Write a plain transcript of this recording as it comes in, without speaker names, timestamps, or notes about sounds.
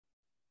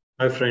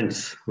Hi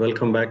friends,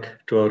 welcome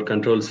back to our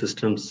Control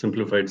Systems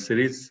Simplified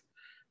series.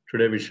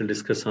 Today we shall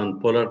discuss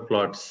on polar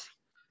plots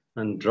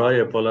and draw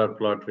a polar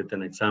plot with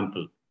an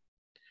example.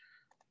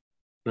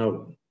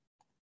 Now,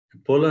 a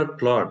polar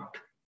plot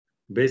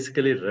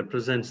basically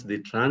represents the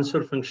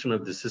transfer function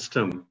of the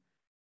system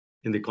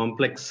in the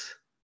complex,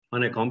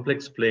 on a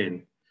complex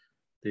plane.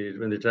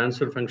 When the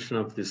transfer function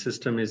of the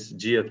system is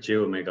g of j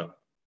omega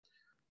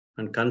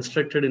and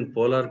constructed in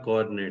polar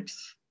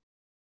coordinates.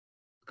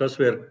 Because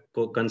we are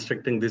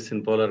constructing this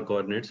in polar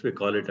coordinates, we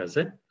call it as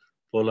a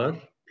polar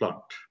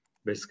plot,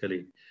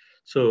 basically.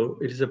 So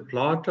it is a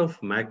plot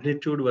of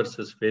magnitude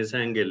versus phase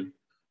angle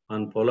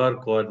on polar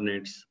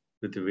coordinates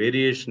with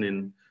variation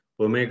in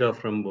omega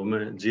from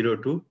 0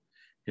 to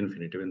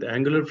infinity. When the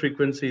angular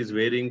frequency is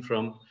varying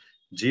from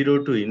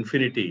 0 to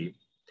infinity,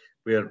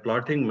 we are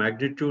plotting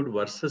magnitude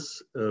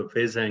versus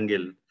phase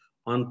angle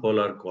on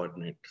polar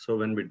coordinate. So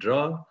when we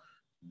draw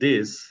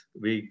this,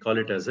 we call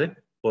it as a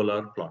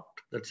polar plot.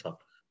 That's all.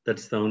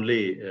 That's the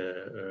only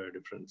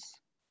difference.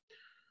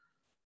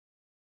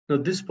 Now,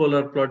 this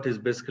polar plot is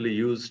basically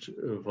used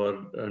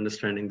for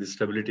understanding the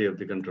stability of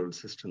the control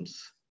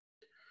systems.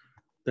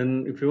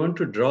 Then if you want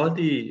to draw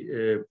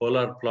the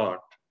polar plot,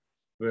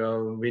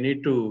 we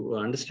need to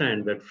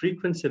understand that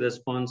frequency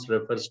response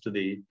refers to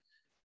the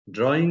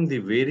drawing the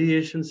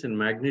variations in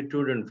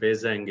magnitude and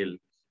phase angle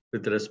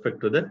with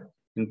respect to the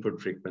input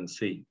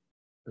frequency.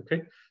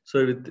 Okay,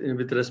 so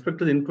with respect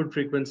to the input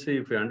frequency,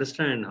 if you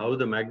understand how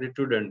the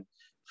magnitude and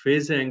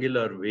phase angle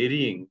are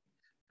varying,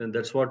 then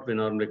that's what we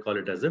normally call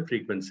it as a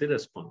frequency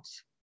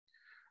response.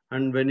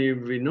 And when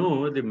we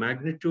know the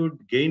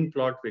magnitude gain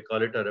plot, we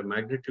call it a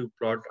magnitude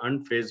plot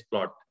and phase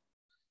plot.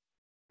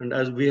 And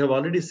as we have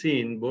already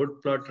seen,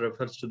 both plot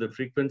refers to the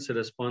frequency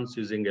response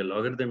using a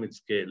logarithmic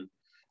scale,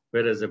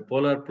 whereas a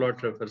polar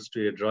plot refers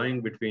to a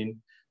drawing between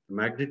the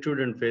magnitude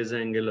and phase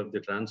angle of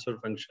the transfer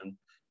function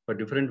for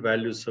different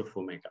values of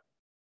omega.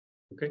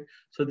 Okay,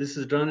 so this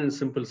is done in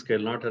simple scale,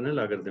 not on a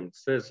logarithmic.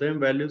 So same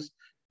values,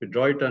 we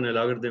draw it on a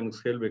logarithmic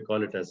scale, we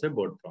call it as a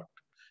board plot.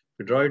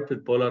 We draw it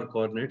with polar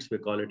coordinates, we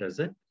call it as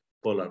a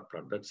polar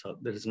plot. That's all.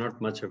 There is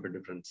not much of a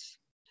difference.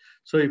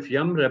 So if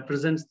m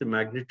represents the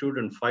magnitude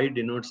and phi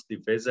denotes the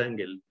phase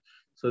angle,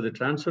 so the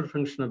transfer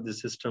function of the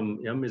system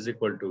m is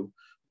equal to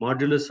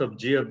modulus of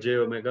g of j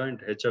omega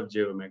into h of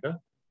j omega.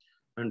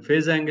 And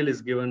phase angle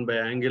is given by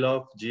angle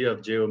of g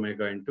of j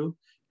omega into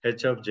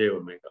h of j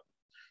omega.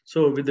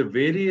 So with the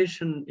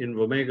variation in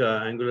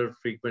omega angular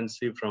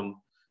frequency from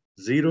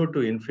 0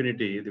 to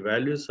infinity, the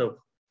values of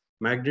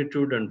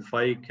magnitude and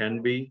phi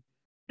can be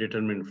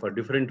determined for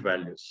different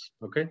values.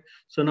 Okay.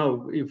 So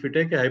now if we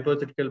take a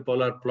hypothetical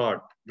polar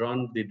plot,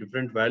 drawn the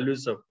different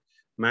values of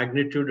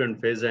magnitude and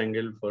phase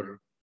angle for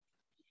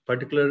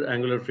particular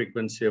angular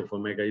frequency of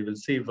omega, you will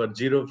see for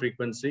 0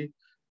 frequency,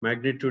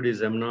 magnitude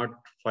is m0,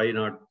 phi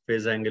 0,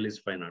 phase angle is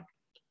phi 0.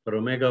 For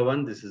omega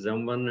 1, this is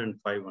m1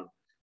 and phi 1.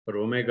 For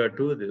omega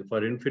 2,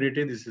 for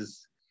infinity, this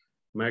is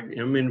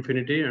m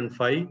infinity and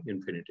phi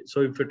infinity.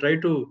 So if you try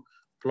to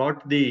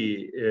plot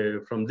the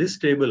from this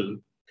table,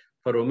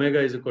 for omega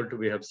is equal to,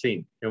 we have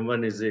seen,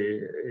 m1 is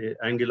a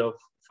angle of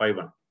phi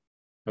 1.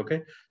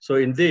 Okay. So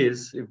in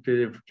this, if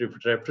it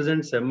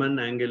represents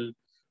m1 angle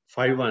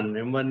phi 1,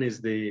 m1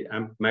 is the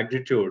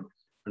magnitude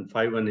and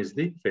phi 1 is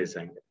the phase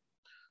angle.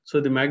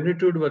 So the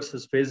magnitude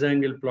versus phase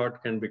angle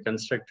plot can be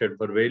constructed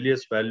for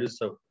various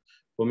values of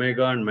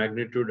omega and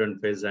magnitude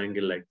and phase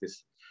angle like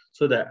this.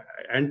 So the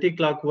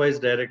anti-clockwise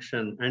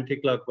direction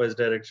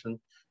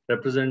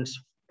represents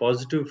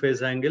positive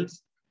phase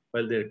angles,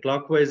 while the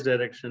clockwise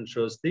direction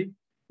shows the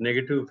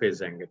negative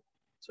phase angle.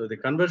 So the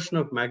conversion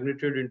of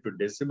magnitude into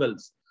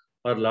decibels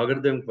or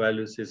logarithmic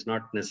values is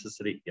not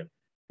necessary here.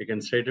 We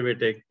can straight away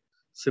take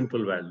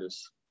simple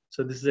values.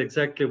 So this is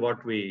exactly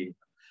what we,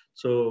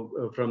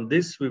 so from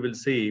this we will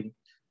see,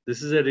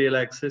 this is a real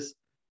axis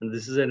and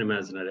this is an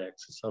imaginary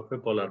axis of a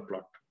polar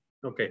plot.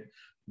 Okay,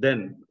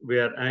 then we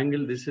are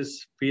angle, this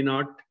is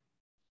P0,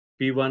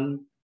 P1,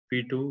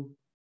 P2,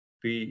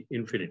 P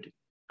infinity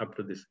up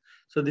to this.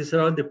 So these are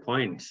all the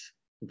points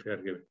if we are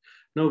given.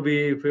 Now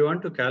if we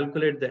want to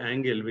calculate the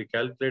angle, we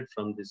calculate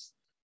from this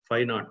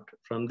phi 0,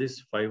 from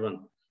this phi 1,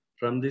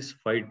 from this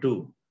phi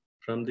 2,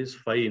 from this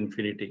phi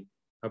infinity.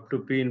 Up to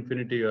P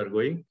infinity you are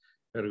going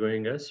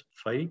as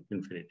phi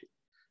infinity.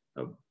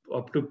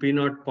 Up to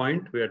P0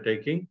 point, we are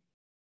taking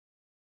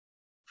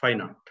phi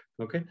 0.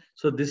 Okay,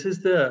 so this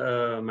is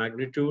the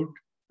magnitude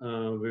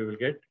we will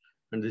get,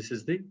 and this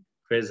is the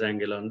phase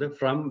angle on the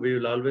from. We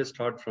will always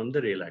start from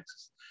the real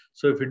axis.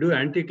 So if we do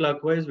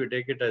anti-clockwise, we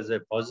take it as a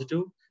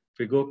positive. If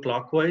we go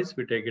clockwise,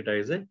 we take it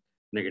as a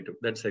negative.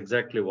 That's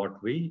exactly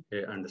what we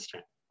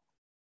understand.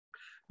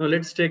 Now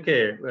let's take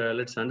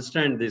let's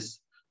understand this.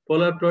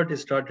 Polar plot is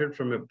started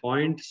from a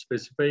point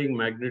specifying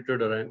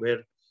magnitude or where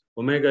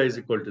omega is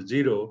equal to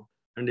 0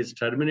 and is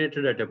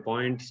terminated at a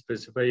point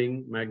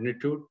specifying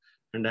magnitude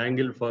and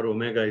angle for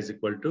omega is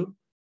equal to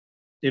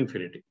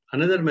infinity.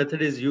 Another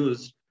method is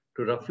used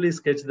to roughly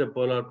sketch the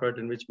polar plot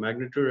in which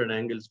magnitude and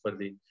angles for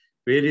the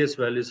various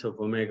values of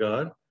omega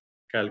are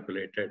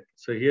calculated.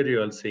 So here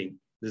you are seeing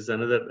This is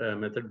another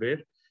method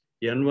where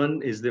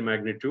N1 is the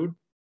magnitude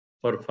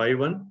for phi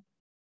 1,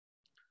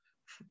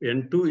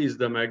 N2 is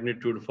the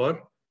magnitude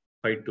for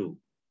phi 2.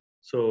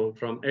 So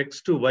from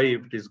X to Y,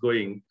 if it is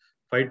going,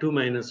 phi 2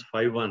 minus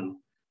phi 1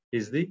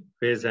 is the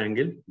phase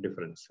angle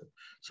difference.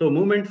 So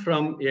movement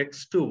from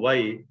X to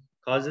Y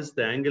causes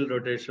the angle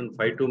rotation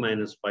phi 2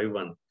 minus phi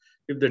 1.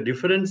 If the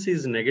difference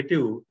is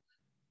negative,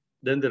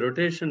 then the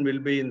rotation will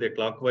be in the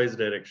clockwise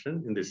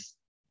direction in this.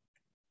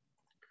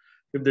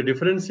 If the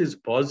difference is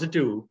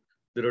positive,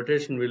 the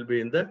rotation will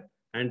be in the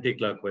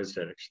anti-clockwise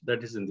direction.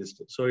 That is in this.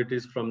 So it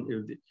is from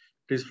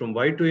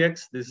Y to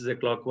X. This is a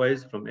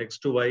clockwise. From X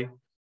to Y,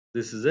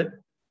 this is a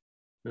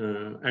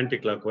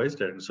anti-clockwise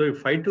direction. So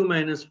if phi 2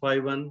 minus phi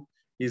 1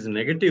 is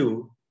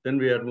negative, then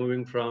we are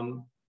moving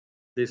from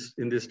this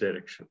in this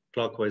direction,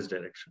 clockwise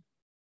direction.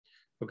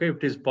 Okay, if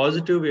it is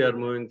positive, we are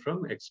moving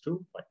from X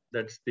to Y.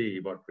 That's the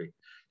what way.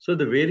 So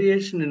the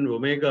variation in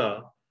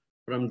omega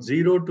from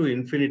 0 to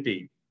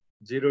infinity,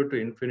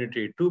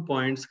 2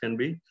 points can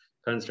be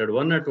considered.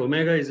 One at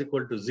omega is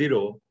equal to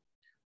 0.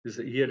 This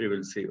here you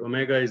will see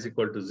omega is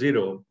equal to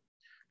 0.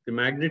 The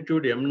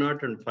magnitude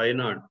m0 and phi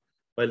 0,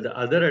 while the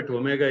other at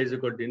omega is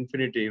equal to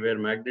infinity, where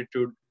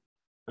magnitude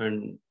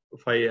and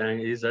phi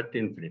is at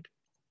infinity.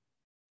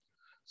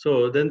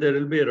 So then there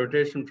will be a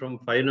rotation from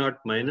phi 0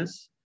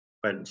 minus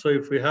phi 0. So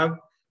if we have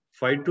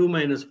phi 2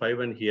 minus phi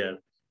 1 here,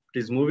 it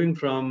is moving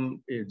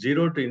from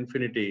 0 to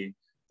infinity,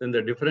 then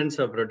the difference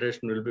of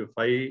rotation will be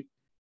phi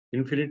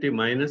infinity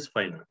minus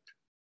phi 0.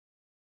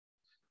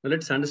 Now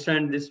let's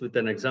understand this with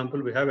an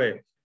example. We have a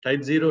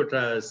type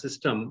 0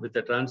 system with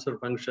a transfer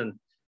function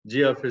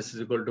g of s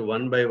is equal to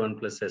 1 by 1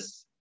 plus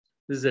s.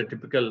 This is a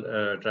typical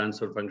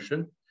transfer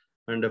function.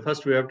 And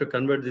first we have to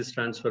convert this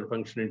transfer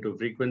function into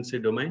frequency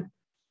domain,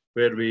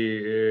 where we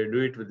do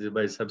it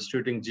by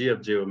substituting g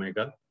of j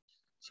omega.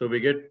 So we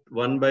get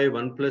 1 by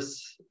 1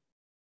 plus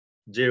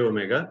j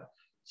omega.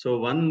 So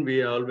 1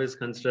 we always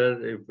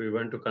consider, if we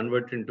want to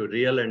convert into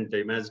real and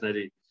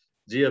imaginary,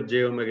 g of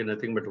j omega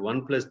nothing but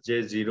 1 plus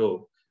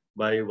j0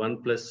 by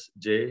 1 plus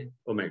j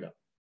omega.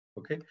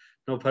 Okay.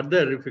 Now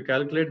further, if we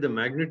calculate the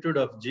magnitude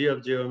of g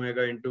of j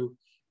omega into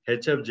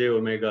h of j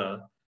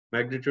omega,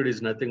 magnitude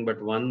is nothing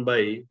but 1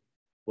 by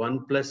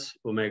 1 plus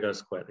omega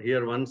square.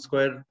 Here 1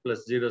 square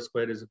plus 0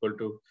 square is equal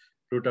to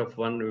root of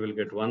 1. We will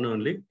get 1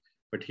 only.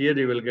 But here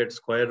you will get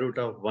square root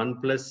of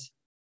 1 plus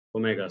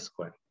omega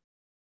square.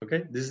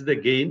 Okay. This is the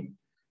gain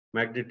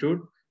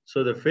magnitude.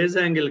 So the phase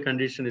angle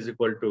condition is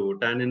equal to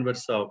tan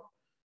inverse of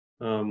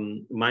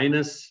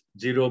minus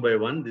 0 by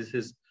 1. This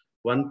is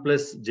 1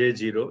 plus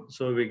j0.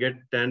 So we get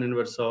tan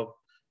inverse of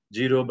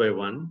 0 by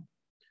 1.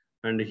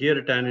 And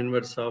here tan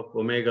inverse of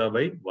omega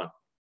by 1.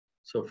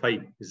 So phi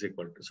is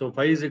equal to. So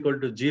phi is equal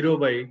to 0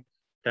 by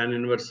tan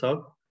inverse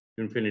of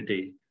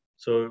infinity.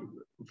 So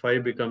phi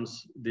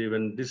becomes,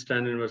 when this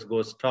tan inverse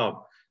goes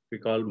top, we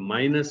call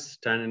minus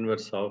tan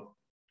inverse of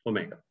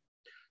omega.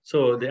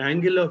 So the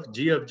angle of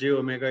g of j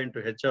omega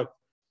into h of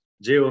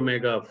j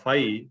omega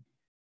phi,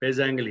 phase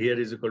angle here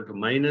is equal to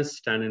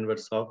minus tan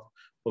inverse of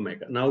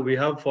omega. Now we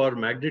have for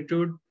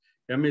magnitude,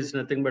 m is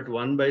nothing but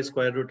 1 by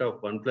square root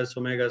of 1 plus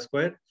omega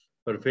square.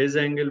 For phase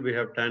angle, we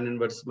have tan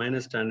inverse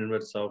minus tan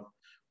inverse of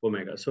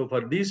omega. So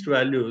for these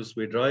values,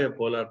 we draw a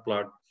polar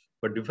plot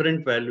for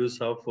different values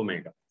of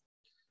omega.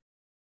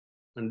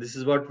 And this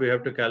is what we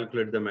have to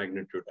calculate the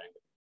magnitude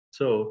angle.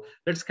 So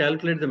let's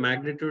calculate the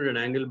magnitude and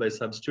angle by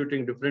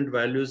substituting different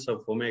values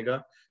of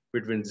omega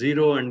between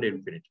 0 and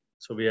infinity.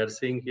 So we are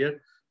seeing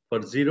here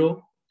for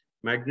 0,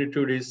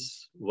 magnitude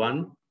is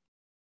 1.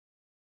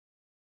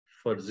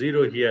 For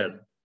 0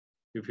 here,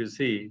 if you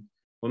see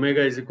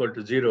omega is equal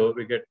to 0,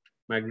 we get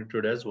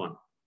magnitude as 1.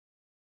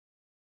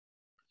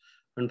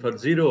 And for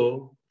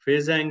 0,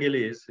 phase angle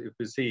is, if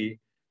you see,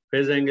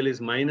 phase angle is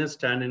minus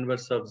tan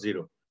inverse of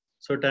 0.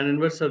 So tan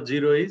inverse of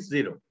 0 is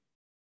 0.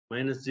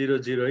 Minus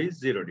 0, 0 is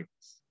 0 degrees.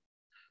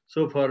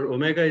 So for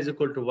omega is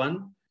equal to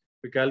 1,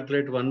 we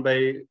calculate 1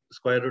 by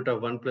square root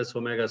of 1 plus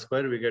omega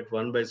square. We get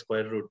 1 by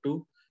square root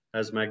 2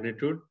 as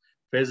magnitude.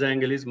 Phase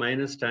angle is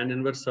minus tan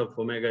inverse of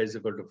omega is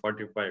equal to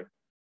 45.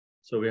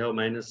 So we have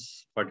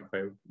minus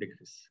 45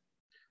 degrees.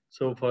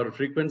 So for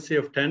frequency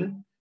of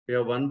 10, we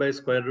have 1 by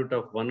square root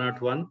of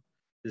 101.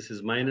 This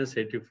is minus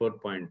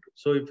 84.2.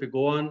 So if we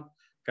go on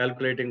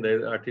calculating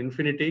at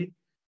infinity,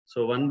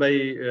 so 1 by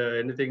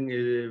anything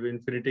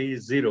infinity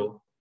is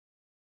 0.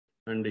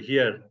 And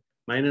here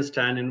minus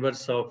tan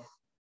inverse of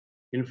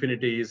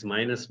infinity is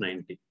minus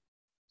 90.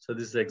 So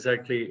this is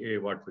exactly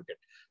what we get.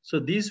 So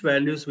these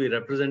values we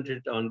represent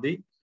it on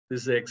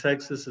this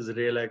x-axis is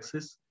real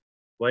axis,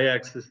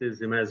 y-axis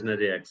is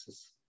imaginary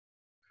axis.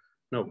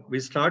 Now we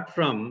start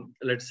from,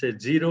 let's say,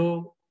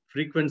 0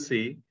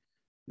 frequency.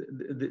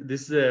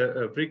 This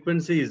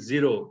frequency is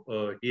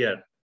 0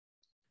 here,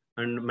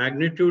 and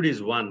magnitude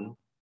is 1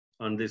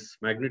 on this.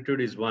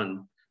 Magnitude is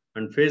 1,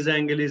 and phase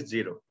angle is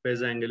 0.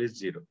 Phase angle is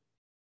 0.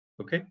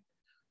 Okay,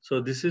 so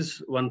this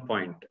is one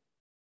point.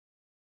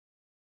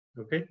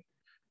 Okay,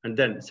 and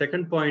then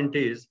second point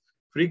is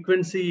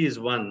frequency is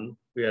 1.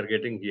 We are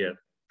getting here.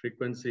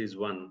 Frequency is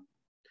 1,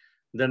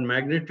 Then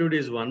magnitude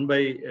is 1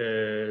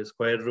 by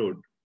square root.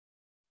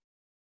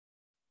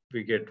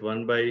 We get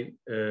 1 by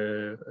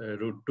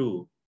root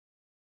 2,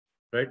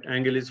 right?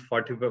 Angle is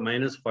 45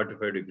 minus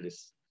 45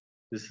 degrees.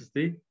 This is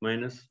the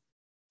minus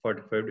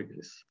 45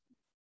 degrees.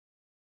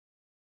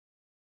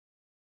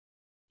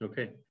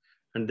 Okay.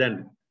 And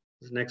then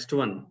this next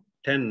one,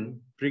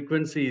 10,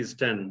 frequency is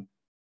 10.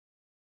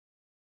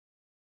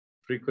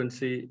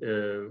 Frequency,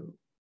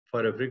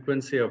 for a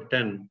frequency of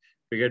 10,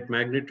 we get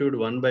magnitude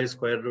 1 by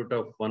square root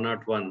of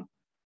 101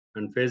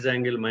 and phase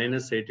angle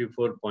minus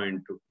 84.2.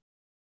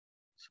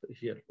 So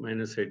here,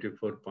 minus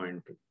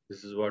 84.2.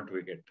 This is what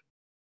we get.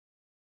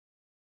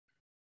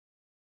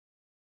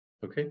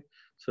 Okay.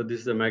 So this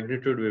is the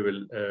magnitude we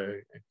will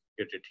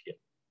get it here.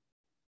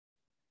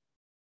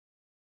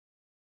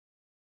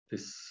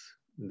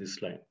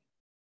 This line.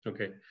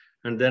 Okay.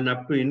 And then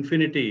up to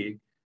infinity,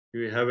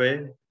 you have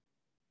a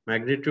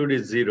magnitude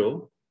is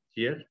 0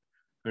 here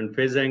and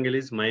phase angle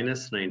is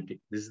minus 90.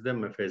 This is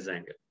the phase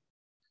angle.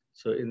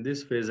 So in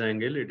this phase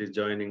angle, it is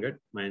joining at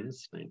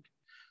minus 90.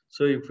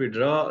 So if we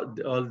draw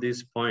all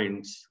these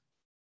points,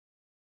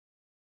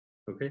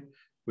 okay,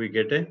 we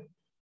get a,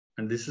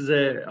 and this is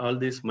a, all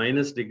these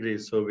minus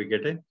degrees. So we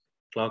get a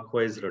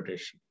clockwise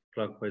rotation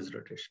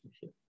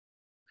here.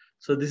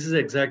 So this is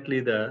exactly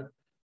the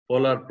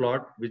polar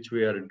plot, which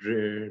we are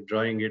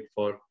drawing it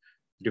for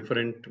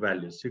different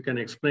values. You can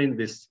explain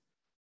this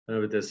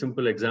with a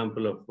simple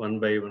example of 1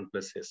 by 1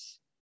 plus s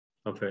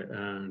of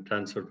a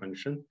transfer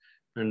function.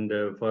 And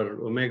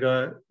for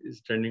omega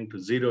is tending to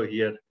 0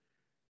 here,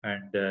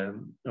 and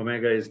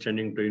omega is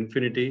tending to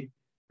infinity,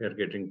 we are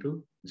getting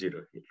to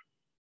 0 here.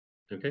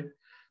 Okay,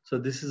 so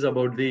this is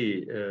about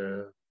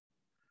the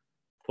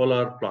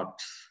polar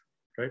plots,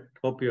 right?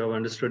 Hope you have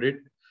understood it.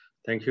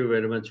 Thank you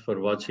very much for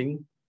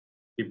watching.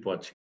 Keep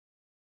watching.